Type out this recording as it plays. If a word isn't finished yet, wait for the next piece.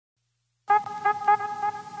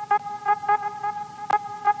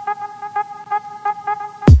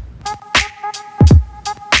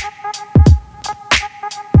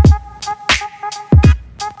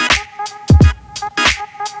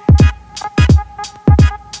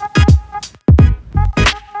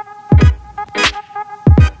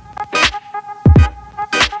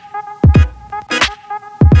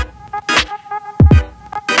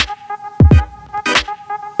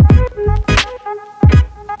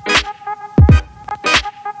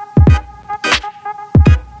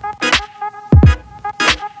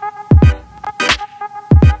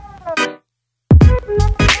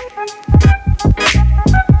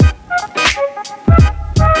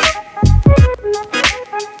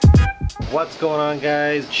What's going on,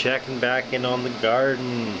 guys? Checking back in on the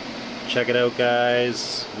garden. Check it out,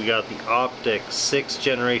 guys. We got the Optic 6th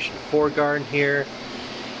Generation 4 garden here.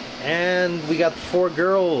 And we got the 4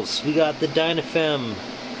 girls. We got the Dynafem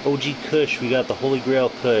OG Kush. We got the Holy Grail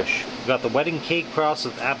Kush. We got the Wedding Cake cross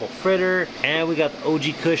with Apple Fritter. And we got the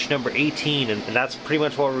OG Kush number 18. And that's pretty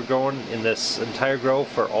much what we're growing in this entire grow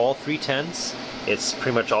for all 3 tents. It's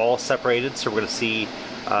pretty much all separated, so we're going to see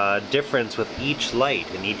difference with each light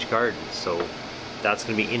in each garden. So that's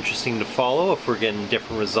going to be interesting to follow if we're getting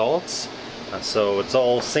different results. So it's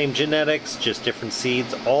all same genetics, just different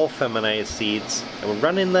seeds, all feminized seeds. And we're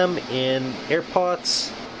running them in air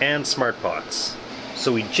pots and smart pots.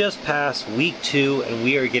 So we just passed week 2 and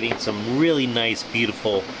we are getting some really nice,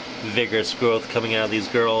 beautiful, vigorous growth coming out of these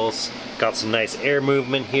girls. Got some nice air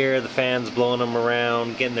movement here, the fans blowing them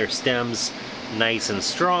around, getting their stems nice and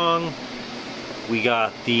strong. We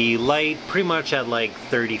got the light pretty much at like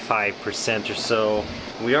 35% or so.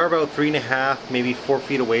 We are about 3.5, maybe 4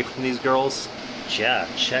 feet away from these girls. Yeah,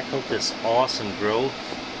 check out this awesome growth.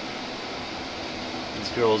 These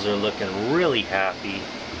girls are looking really happy.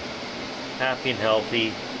 Happy and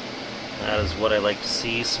healthy. That is what I like to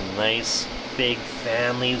see. Some nice big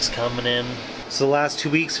fan leaves coming in. So the last 2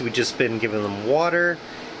 weeks we've just been giving them water.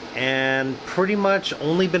 And pretty much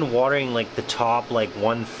only been watering like the top like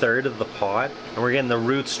 1/3 of the pot, and we're getting the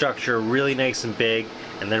root structure really nice and big.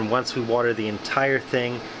 And then once we water the entire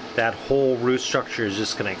thing, that whole root structure is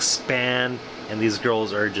just gonna expand and these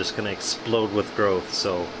girls are just gonna explode with growth.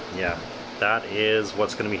 So yeah, that is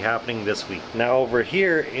what's gonna be happening this week. Now over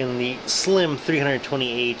here in the slim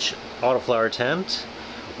 320H Autoflower tent,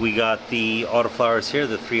 we got the Autoflowers here,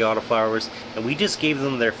 the 3 Autoflowers, and we just gave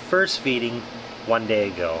them their first feeding 1 day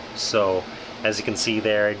ago. So as you can see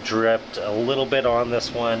there, I dripped a little bit on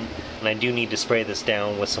this one, and I do need to spray this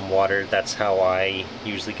down with some water. That's how I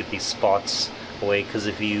usually get these spots away, because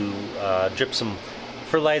if you drip some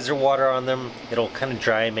fertilizer water on them, it'll kind of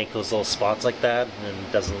dry and make those little spots like that, and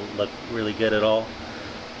it doesn't look really good at all.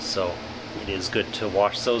 So it is good to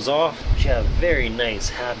wash those off. We have very nice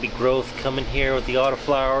happy growth coming here with the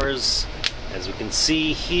Autoflowers. As we can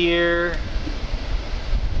see here,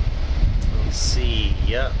 see,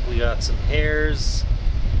 yeah, we got some hairs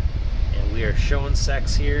and we are showing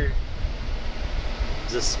sex here.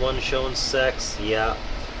 Is this one showing sex? Yeah.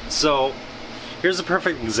 So here's a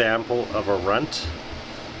perfect example of a runt.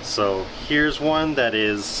 So here's one that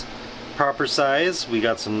is proper size, we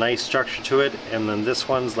got some nice structure to it, and then this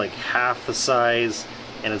one's like half the size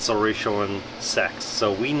and it's already showing sex.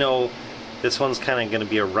 So we know this one's kind of going to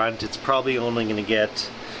be a runt. It's probably only going to get,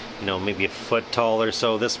 you know, maybe a foot tall or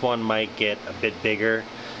so. This one might get a bit bigger.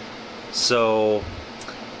 So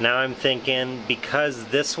now I'm thinking, because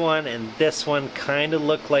this one and this one kind of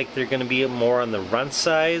look like they're going to be more on the runt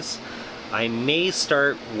size, I may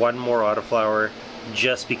start one more Autoflower,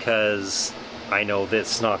 just because I know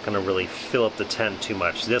that's not going to really fill up the tent too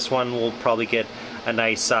much. This one will probably get a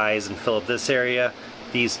nice size and fill up this area.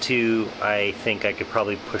 These two, I think I could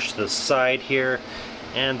probably push to the side here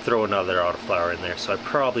and throw another Autoflower in there, so I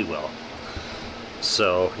probably will.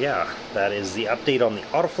 So yeah, that is the update on the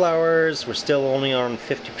Autoflowers. We're still only on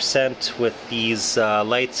 50% with these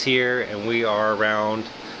lights here, and we are around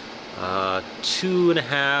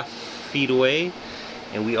 2.5 feet away,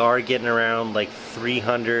 and we are getting around like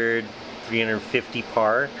 300, 350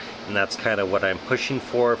 par, and that's kind of what I'm pushing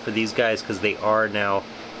for these guys, because they are now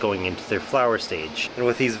going into their flower stage. And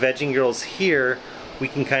with these vegging girls here, we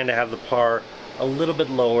can kind of have the par a little bit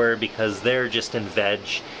lower because they're just in veg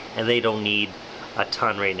and they don't need a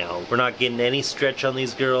ton right now. We're not getting any stretch on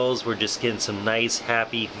these girls. We're just getting some nice,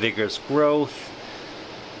 happy, vigorous growth.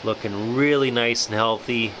 Looking really nice and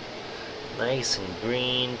healthy. Nice and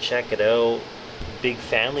green. Check it out. Big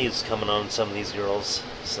fan leaves coming on some of these girls,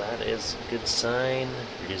 so that is a good sign.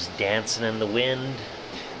 They're just dancing in the wind.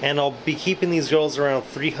 And I'll be keeping these girls around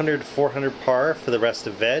 300 to 400 par for the rest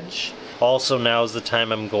of veg. Also, now is the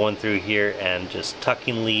time I'm going through here and just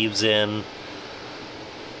tucking leaves in,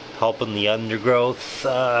 helping the undergrowth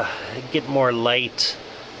get more light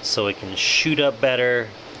so it can shoot up better.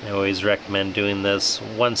 I always recommend doing this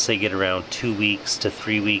once they get around 2 weeks to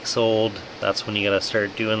 3 weeks old. That's when you gotta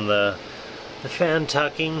start doing the fan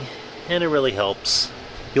tucking, and it really helps.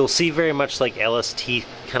 You'll see very much like LST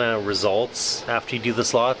kind of results after you do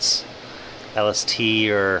this lots. LST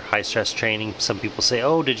or high stress training, some people say,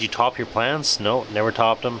 oh, did you top your plants? No, never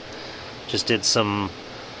topped them. Just did some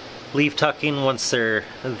leaf tucking once they're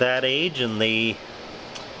that age, and they, you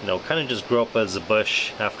know, kind of just grow up as a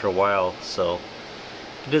bush after a while. So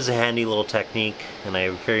it is a handy little technique, and I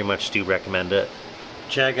very much do recommend it.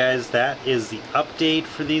 Yeah guys, that is the update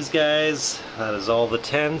for these guys. That is all the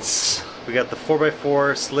tents. We got the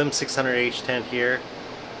 4x4 Slim 600H tent here,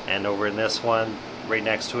 and over in this one, right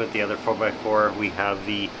next to it, the other 4x4, we have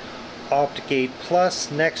the Optic8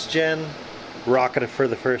 Plus Next Gen, rocking it for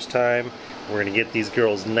the first time. We're gonna get these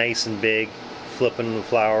girls nice and big, flipping the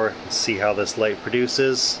flower, and see how this light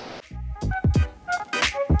produces.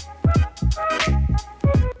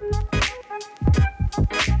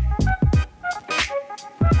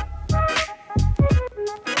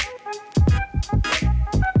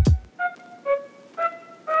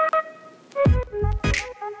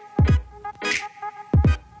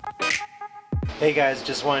 Hey guys,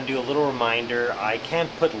 just want to do a little reminder. I can't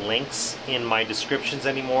put links in my descriptions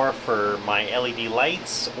anymore for my LED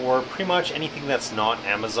lights or pretty much anything that's not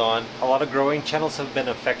Amazon. A lot of growing channels have been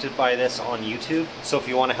affected by this on YouTube. So if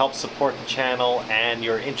you want to help support the channel and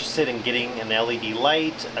you're interested in getting an LED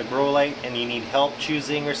light, a grow light, and you need help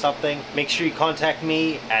choosing or something, make sure you contact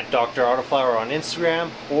me at Dr. Autoflower on Instagram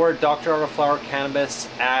or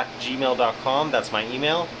drAutoflowerCannabis@gmail.com. That's my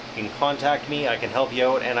email. You can contact me, I can help you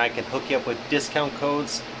out, and I can hook you up with discount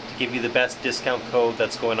codes to give you the best discount code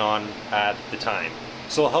that's going on at the time.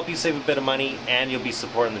 So it'll help you save a bit of money and you'll be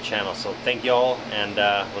supporting the channel. So thank you all, and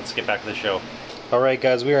let's get back to the show. Alright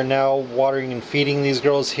guys, we are now watering and feeding these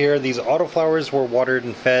girls here. These autoflowers were watered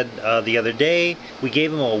and fed the other day. We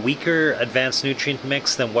gave them a weaker advanced nutrient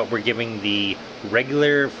mix than what we're giving the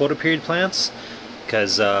regular photoperiod plants,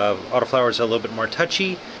 because autoflowers are a little bit more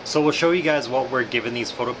touchy. So we'll show you guys what we're giving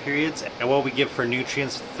these photoperiods and what we give for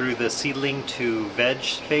nutrients through the seedling to veg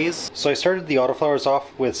phase. So I started the autoflowers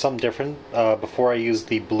off with something different before I used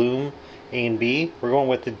the bloom A and B. We're going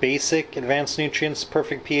with the basic advanced nutrients,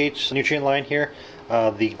 perfect pH nutrient line here.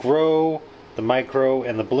 The grow, the micro,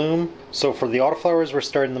 and the bloom. So for the autoflowers, we're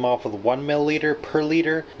starting them off with 1 milliliter per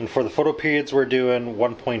liter, and for the photoperiods we're doing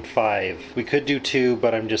 1.5. We could do 2,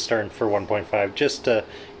 but I'm just starting for 1.5 just to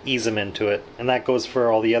ease them into it. And that goes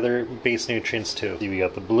for all the other base nutrients too. We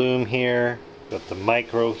got the bloom here, got the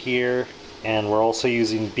micro here, and we're also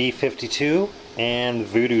using B52 and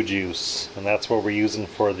voodoo juice, and that's what we're using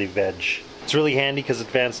for the veg. It's really handy because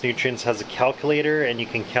Advanced Nutrients has a calculator and you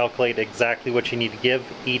can calculate exactly what you need to give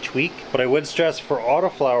each week. But I would stress for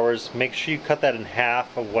autoflowers, make sure you cut that in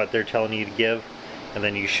half of what they're telling you to give, and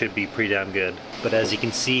then you should be pretty damn good. But as you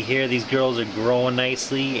can see here, these girls are growing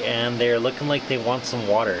nicely and they're looking like they want some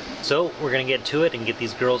water. So we're gonna get to it and get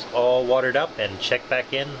these girls all watered up and check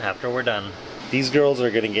back in after we're done. These girls are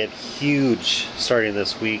gonna get huge starting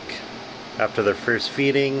this week. After their first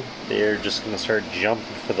feeding, they're just gonna start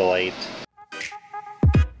jumping for the light.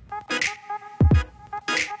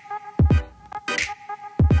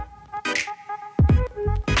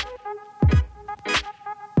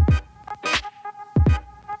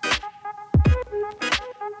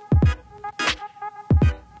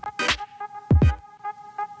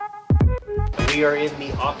 We are in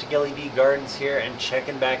the Optic LED gardens here and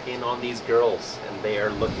checking back in on these girls, and they are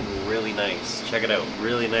looking really nice. Check it out,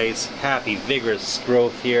 really nice, happy, vigorous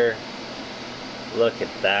growth here. Look at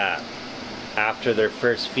that. After their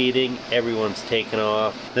first feeding, everyone's taken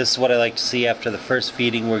off. This is what I like to see. After the first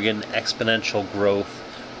feeding, we're getting exponential growth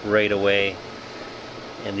right away,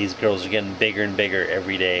 and these girls are getting bigger and bigger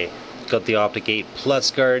every day. Got the Optic8 Plus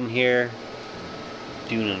garden here,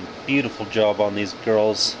 doing a beautiful job on these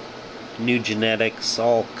girls. New genetics,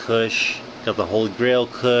 all Kush. Got the Holy Grail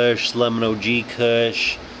Kush, Lemon OG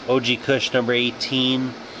Kush, OG Kush number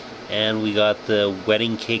 18, and we got the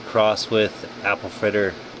Wedding Cake cross with Apple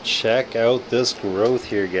Fritter. Check out this growth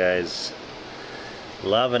here, guys.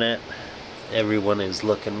 Loving it. Everyone is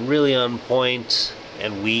looking really on point,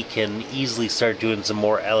 and we can easily start doing some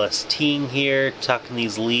more LSTing here, tucking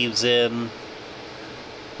these leaves in.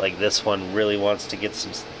 Like this one really wants to get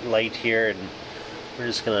some light here, and we're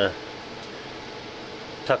just gonna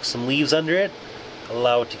tuck some leaves under it,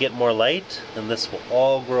 allow it to get more light, and this will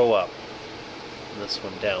all grow up. And this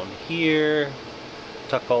one down here,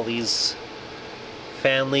 tuck all these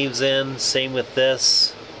fan leaves in, same with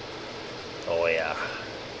this. Oh yeah.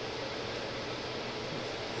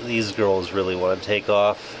 These girls really want to take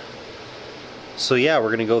off. So yeah,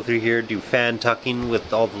 we're gonna go through here, do fan tucking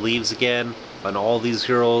with all the leaves again on all these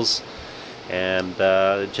girls, and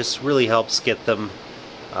it just really helps get them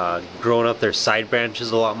growing up their side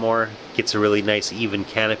branches a lot more. Gets a really nice even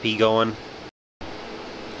canopy going.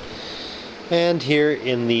 And here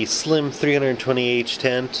in the Slim 320H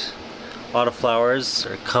tent, autoflowers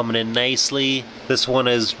are coming in nicely. This one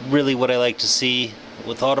is really what I like to see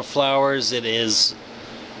with autoflowers. It is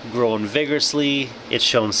growing vigorously, it's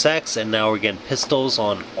shown sex, and now we're getting pistils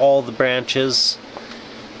on all the branches.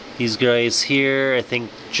 These guys here, I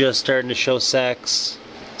think, just starting to show sex.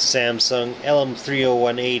 Samsung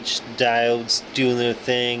LM301H diodes doing their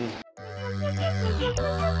thing.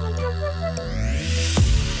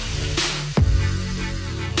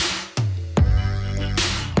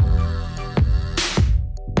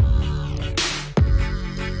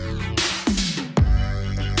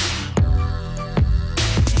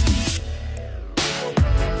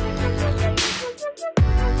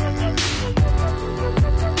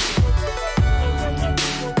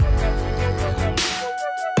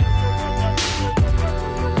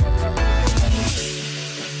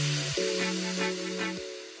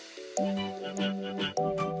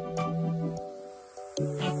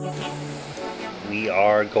 We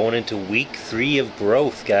are going into week 3 of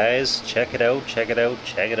growth, guys. Check it out, check it out,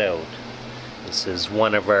 check it out. This is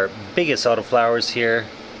one of our biggest autoflowers here.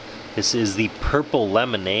 This is the purple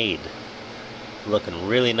lemonade. Looking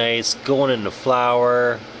really nice, going into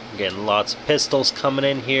flower. Getting lots of pistils coming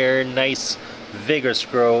in here. Nice, vigorous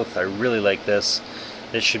growth. I really like this.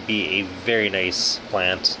 This should be a very nice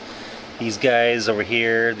plant. These guys over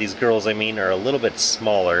here, these girls I mean, are a little bit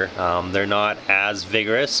smaller. They're not as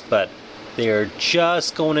vigorous, but they're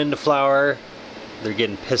just going into flower. They're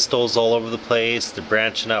getting pistils all over the place. They're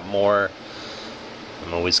branching up more.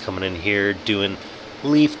 I'm always coming in here doing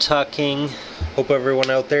leaf tucking. Hope everyone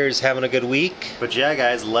out there is having a good week. But yeah,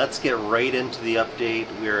 guys, let's get right into the update.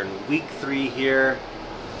 We are in week 3 here.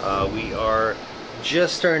 We are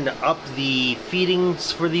just starting to up the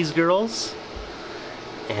feedings for these girls.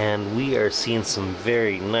 And we are seeing some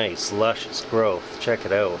very nice, luscious growth. Check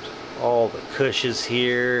it out. All the Kushes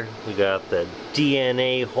here. We got the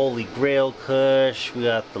DNA Holy Grail Kush. We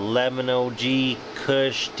got the Lemon OG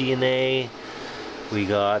Kush DNA. We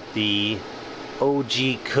got the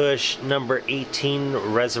OG Kush number 18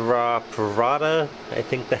 Reservoir Parada. I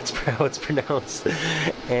think that's how it's pronounced.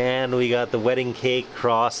 And we got the Wedding Cake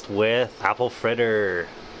crossed with Apple Fritter.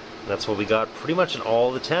 That's what we got pretty much in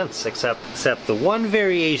all the tents, except the one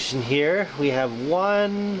variation here. We have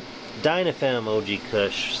one Dynafam OG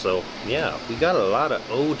Kush. So yeah, we got a lot of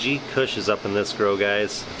OG Kushes up in this grow,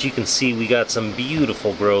 guys. But you can see we got some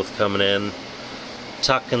beautiful growth coming in.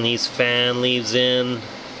 Tucking these fan leaves in.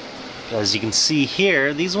 As you can see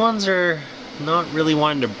here, these ones are not really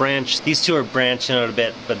wanting to branch. These two are branching out a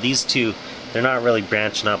bit, but these two, they're not really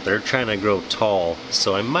branching up. They're trying to grow tall.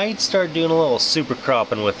 So I might start doing a little super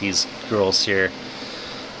cropping with these girls here.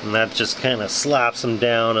 And that just kind of slaps them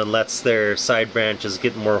down and lets their side branches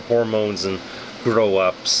get more hormones and grow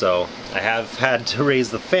up. So I have had to raise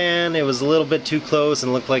the fan. It was a little bit too close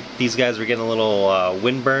and looked like these guys were getting a little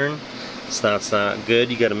wind burn. So that's not good.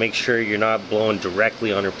 You got to make sure you're not blowing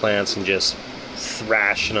directly on your plants and just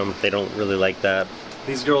thrashing them. They don't really like that.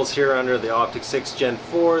 These girls here are under the Optic 6 Gen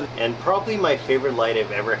 4, and probably my favorite light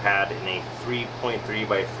I've ever had in a 3.3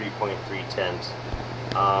 by 3.3 tent.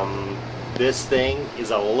 This thing is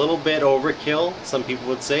a little bit overkill, some people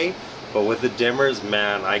would say, but with the dimmers,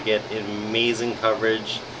 man, I get amazing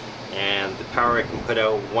coverage, and the power I can put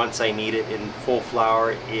out once I need it in full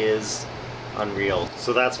flower is unreal.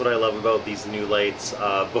 So that's what I love about these new lights.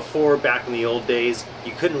 Before, back in the old days,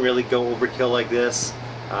 you couldn't really go overkill like this.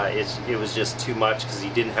 It was just too much because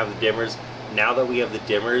you didn't have the dimmers. Now that we have the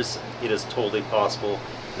dimmers, it is totally possible.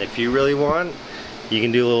 And if you really want, you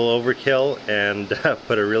can do a little overkill and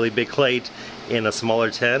put a really big light in a smaller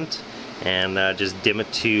tent and just dim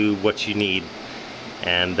it to what you need.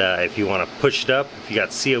 And if you want to push it up, if you got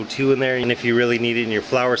CO2 in there, and if you really need it in your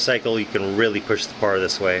flower cycle, you can really push the par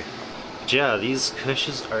this way. But yeah, these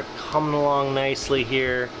Kushes are coming along nicely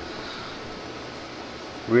here.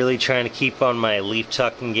 Really trying to keep on my leaf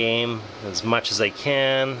tucking game as much as I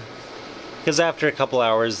can, because after a couple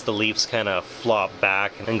hours the leaves kind of flop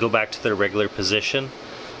back and go back to their regular position.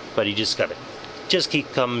 But you just gotta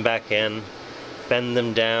keep coming back in, bend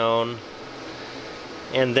them down,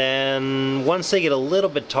 and then once they get a little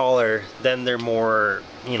bit taller, then they're more,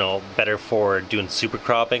 you know, better for doing super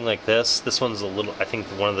cropping like this. This one's a little, I think,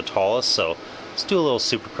 one of the tallest, so let's do a little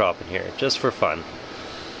super cropping here just for fun.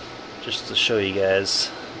 Just to show you guys,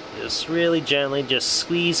 just really gently, just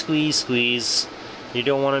squeeze, squeeze, squeeze. You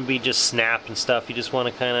don't want to be just snapping stuff. You just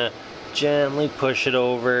want to kind of gently push it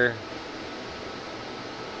over.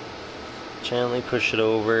 Gently push it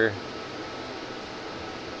over.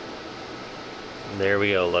 And there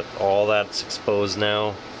we go. Look, all that's exposed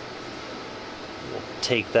now. We'll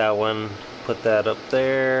take that one, put that up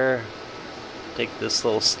there. Take this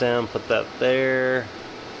little stem, put that there.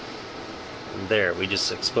 And there, we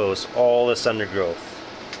just exposed all this undergrowth.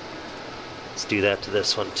 Let's do that to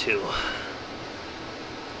this one too.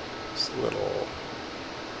 This little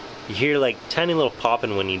You hear like tiny little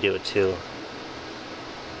popping when you do it too.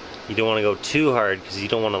 You don't want to go too hard because you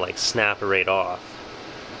don't want to like snap it right off.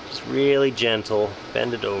 Just really gentle,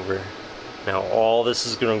 bend it over. Now all this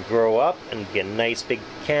is going to grow up and get a nice big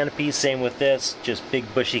canopy. Same with this, just big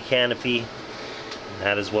bushy canopy. And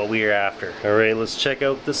that is what we are after. Alright, let's check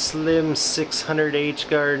out the slim 600H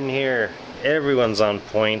garden here. Everyone's on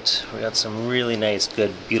point. We got some really nice,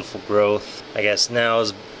 good, beautiful growth. I guess now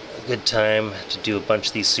is a good time to do a bunch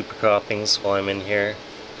of these super croppings while I'm in here.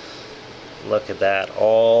 Look at that.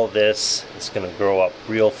 All this is going to grow up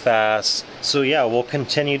real fast. So yeah, we'll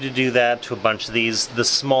continue to do that to a bunch of these. The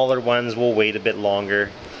smaller ones will wait a bit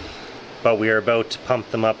longer. But we are about to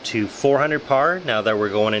pump them up to 400 par now that we're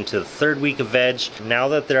going into the third week of veg. Now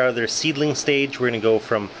that they're out of their seedling stage, we're going to go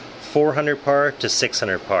from 400 par to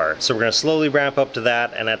 600 par. So we're going to slowly ramp up to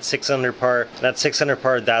that, and at 600 par,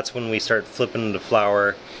 that's when we start flipping into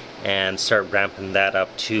flower and start ramping that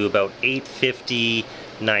up to about 850,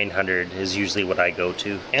 900 is usually what I go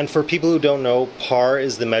to. And for people who don't know, par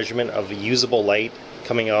is the measurement of usable light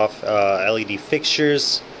coming off LED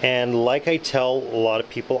fixtures. And like I tell a lot of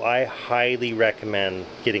people, I highly recommend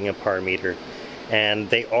getting a par meter. And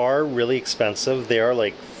they are really expensive. They are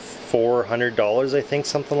like $400, I think,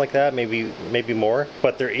 something like that, maybe more.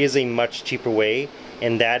 But there is a much cheaper way,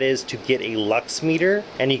 and that is to get a lux meter,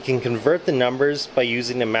 and you can convert the numbers by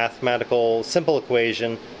using a mathematical simple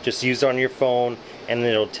equation. Just use it on your phone and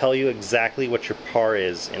it'll tell you exactly what your par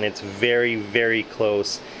is, and it's very, very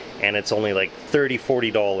close, and it's only like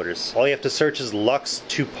 $30–40. All you have to search is lux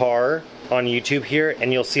to par on YouTube here,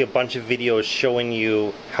 and you'll see a bunch of videos showing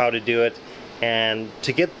you how to do it. And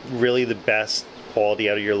to get really the best quality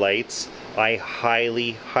out of your lights, I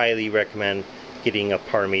highly, highly recommend getting a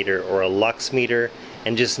par meter or a lux meter,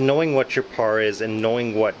 and just knowing what your par is and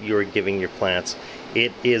knowing what you're giving your plants.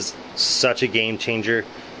 It is such a game changer.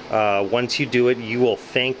 Once you do it, you will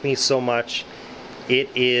thank me so much. It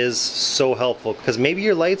is so helpful because maybe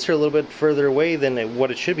your lights are a little bit further away than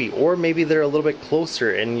what it should be, or maybe they're a little bit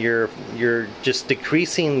closer and you're just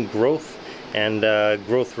decreasing growth and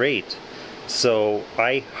growth rate. So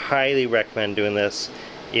I highly recommend doing this.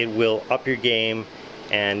 It will up your game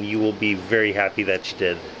and you will be very happy that you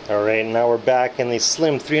did. Alright, now we're back in the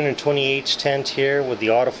slim 320H tent here with the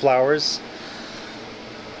Autoflowers.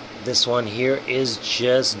 This one here is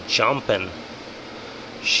just jumping.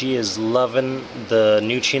 She is loving the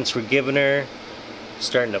nutrients we're giving her.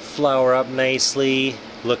 Starting to flower up nicely.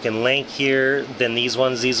 Looking lankier than these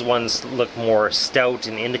ones. These ones look more stout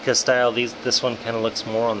and indica style. This one kind of looks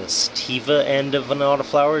more on the sativa end of an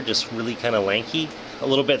autoflower, just really kind of lanky. A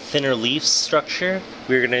little bit thinner leaf structure.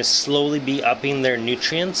 We're going to slowly be upping their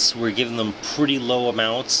nutrients. We're giving them pretty low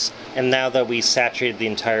amounts. And now that we saturated the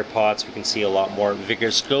entire pots, we can see a lot more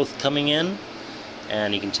vigorous growth coming in.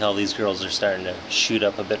 And you can tell these girls are starting to shoot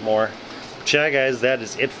up a bit more. But yeah, guys, that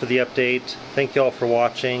is it for the update. Thank you all for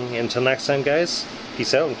watching. Until next time, guys,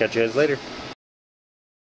 peace out and catch you guys later.